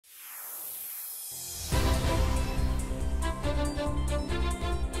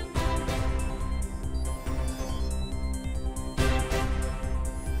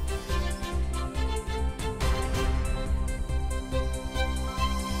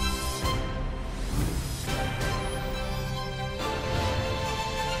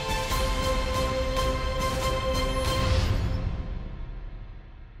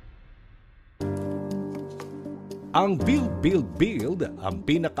Ang Build ang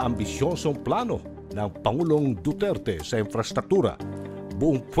pinakaambisyosong plano ng Pangulong Duterte sa infrastruktura.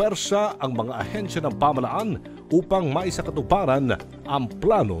 Buong puwersa ang mga ahensya ng pamahalaan upang maisakatuparan ang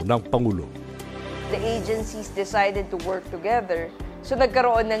plano ng Pangulo. The agencies decided to work together. So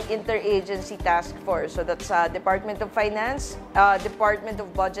nagkaroon ng interagency task force. So that's Department of Finance, Department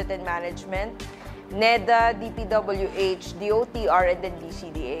of Budget and Management, NEDA, DPWH, DOTR, and then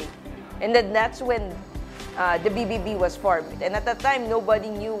DCDA. And then that's when the BBB was formed. And at that time, nobody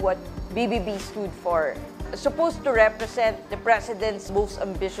knew what BBB stood for. Supposed to represent the President's most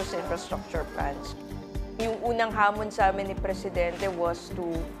ambitious infrastructure plans. Yung unang hamon sa amin ni Presidente was to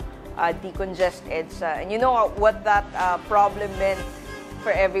decongest EDSA. And you know what that problem meant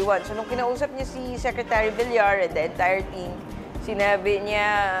for everyone. So nung kinausap niya si Secretary Villar and the entire team, sinabi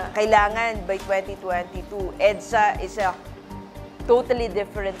niya, kailangan by 2022, EDSA is a totally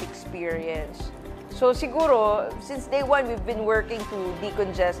different experience. So siguro, since day one, we've been working to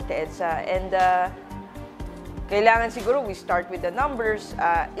decongest EDSA. And kailangan siguro we start with the numbers.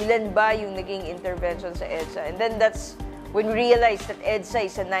 Ilan ba yung naging intervention sa EDSA? And then that's when we realized that EDSA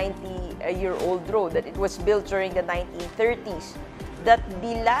is a 90-year-old road, that it was built during the 1930s. That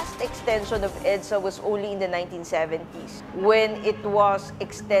the last extension of EDSA was only in the 1970s when it was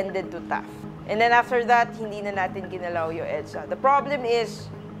extended to TAF. And then after that, hindi na natin ginalaw yung EDSA. The problem is,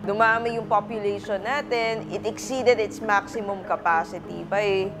 dumami yung population natin, it exceeded its maximum capacity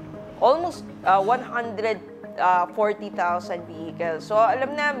by almost 140,000 vehicles. So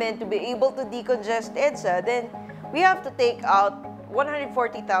alam namin, to be able to decongest EDSA, then we have to take out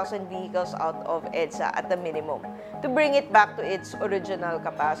 140,000 vehicles out of EDSA at the minimum to bring it back to its original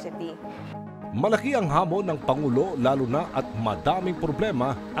capacity. Malaki ang hamon ng Pangulo lalo na at madaming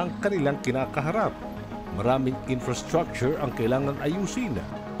problema ang kanilang kinakaharap. Maraming infrastructure ang kailangang ayusin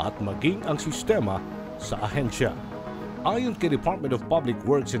at maging ang sistema sa ahensya. Ayon kay Department of Public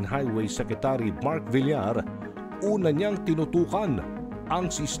Works and Highways Secretary Mark Villar, una niyang tinutukan ang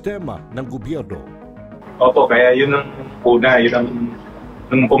sistema ng gobyerno. Opo, kaya yun ang una, yun ang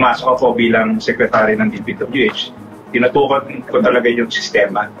nung pumasok ako bilang secretary ng DPWH, tinutukan ko talaga yung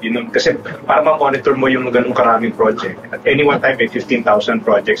sistema. Yun, kasi para ma-monitor mo yung ganung karaming project. At any one time, may 15,000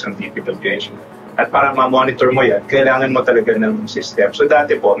 projects ang DPWH. At para ma-monitor mo yan, kailangan mo talaga ng system. So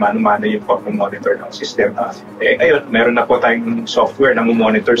dati po, mano-mano yung pag-monitor ng system. Ayun, meron na po tayong software na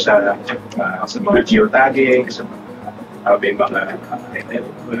monitor sa mga geotagging, sa mga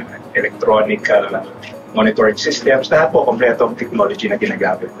electronic monitoring systems. Lahat po, kompletong technology na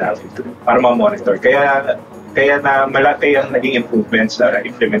ginagamit natin para ma-monitor. Kaya na malaki ang naging improvements sa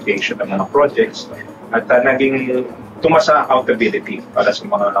implementation ng mga projects at naging tumasa accountability para sa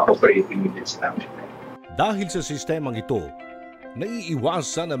mga operating units namin. Dahil sa sistemang ito,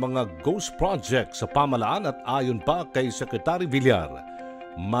 naiiwasan ang mga ghost projects sa pamahalaan at ayon pa kay Secretary Villar,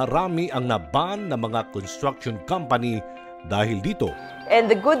 marami ang naban ng mga construction company dahil dito. And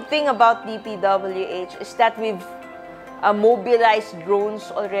the good thing about DPWH is that we've mobilized drones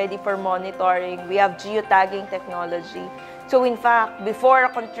already for monitoring. We have geotagging technology. So in fact, before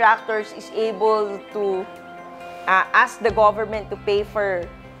a contractor is able to ask the government to pay for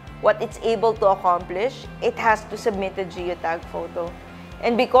what it's able to accomplish, it has to submit a geotag photo.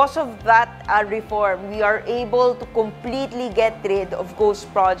 And because of that reform, we are able to completely get rid of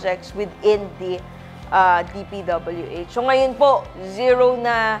ghost projects within the DPWH. So ngayon po, zero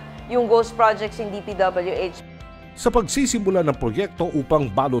na yung ghost projects in DPWH. Sa pagsisimula ng proyekto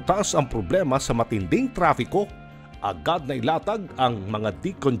upang balutas ang problema sa matinding trafiko, agad na ilatag ang mga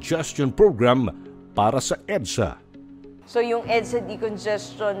decongestion program para sa EDSA. So yung EDSA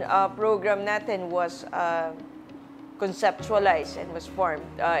Decongestion Program natin was conceptualized and was formed.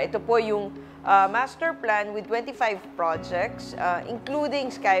 Ito po yung master plan with 25 projects,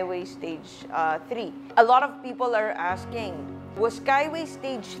 including Skyway Stage 3. A lot of people are asking, was Skyway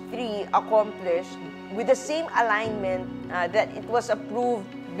Stage 3 accomplished with the same alignment that it was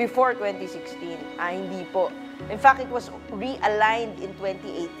approved before 2016? Hindi po. In fact, it was realigned in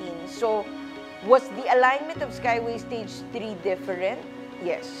 2018. So, was the alignment of Skyway Stage 3 different?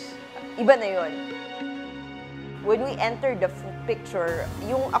 Yes. Iba na yun. When we entered the picture,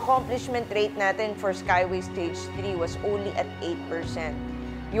 yung accomplishment rate natin for Skyway Stage 3 was only at 8%.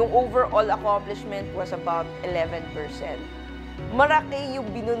 Yung overall accomplishment was about 11%. Maraki yung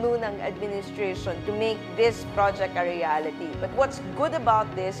binuno ng administration to make this project a reality. But what's good about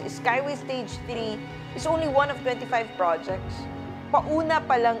this is Skyway Stage 3 is only one of 25 projects. Pauna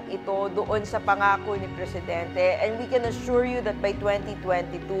pa lang ito doon sa pangako ni Presidente, and we can assure you that by 2022,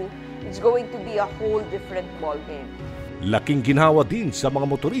 it's going to be a whole different ballgame. Laking ginhawa din sa mga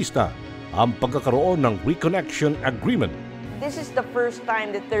motorista ang pagkakaroon ng reconnection agreement. This is the first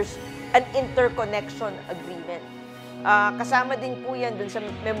time that there's an interconnection agreement. Kasama din po yan dun sa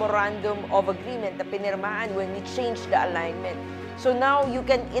memorandum of agreement na pinirmahan when we changed the alignment. So now you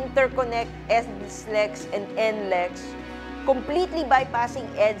can interconnect SLEX and NLEX, completely bypassing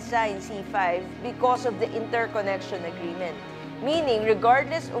EDSA and C5 because of the interconnection agreement. Meaning,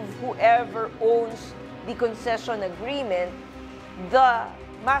 regardless of whoever owns the concession agreement, the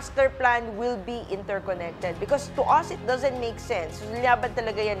master plan will be interconnected. Because to us, it doesn't make sense. Laban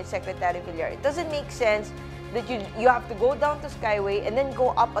talaga yan ni Secretary Villar. It doesn't make sense that you have to go down to Skyway and then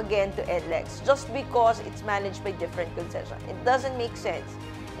go up again to NLEX just because it's managed by different concession. It doesn't make sense.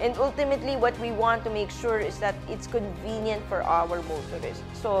 And ultimately, what we want to make sure is that it's convenient for our motorists.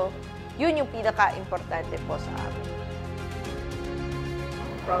 So, yun yung pinaka-importante po sa amin.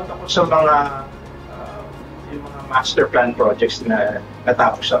 Proud ako sa yung mga master plan projects na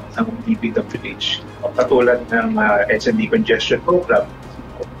natapos ng DPWH. Katulad ng EDSA Decongestion Program.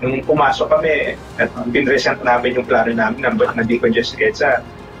 Nung pumasok kami at pinresent namin yung plano namin na decongest EDSA,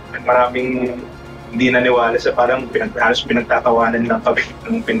 maraming hindi naniwala sa parang halos pinagtatawanan lang kami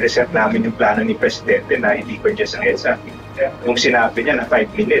nung pinresent namin yung plano ni Presidente na i-decongest ang EDSA. Nung sinabi niya na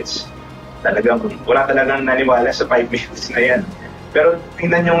 5 minutes, wala talagang naniwala sa 5 minutes na yan. Pero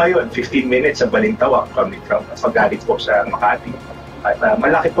tingnan nyo ngayon, 15 minutes sa Balintawak kami from paggalit po sa Makati. At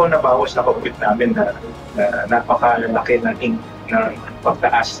malaki po na bawas na pagpit namin na napakalaki ng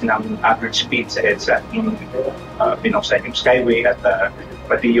pagtaas ng average speed sa EDSA. Binuksan yung Skyway at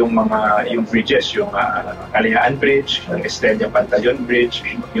pati yung bridges, yung Kalayaan Bridge, yung Estrella Pantayon Bridge,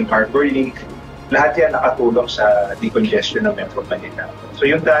 yung Harbor Link. Lahat yan nakatulong sa decongestion ng Metro Manila. So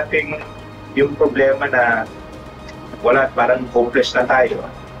yung yung problema na parang hopeless na tayo,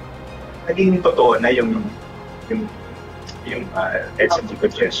 naging totoo na yung EDSA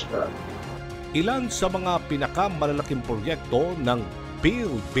decongestion. Ilan sa mga pinakamalalaking proyekto ng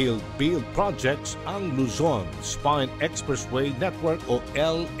Build projects ang Luzon Spine Expressway Network o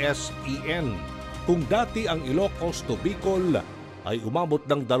LSEN. Kung dati ang Ilocos to Bicol ay umabot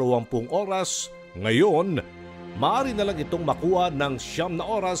ng 20 oras, ngayon, maaari na lang itong makuha ng 9 na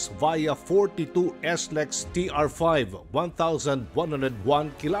oras via 42 SLEX TR5, 1,101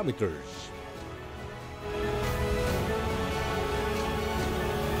 kilometers.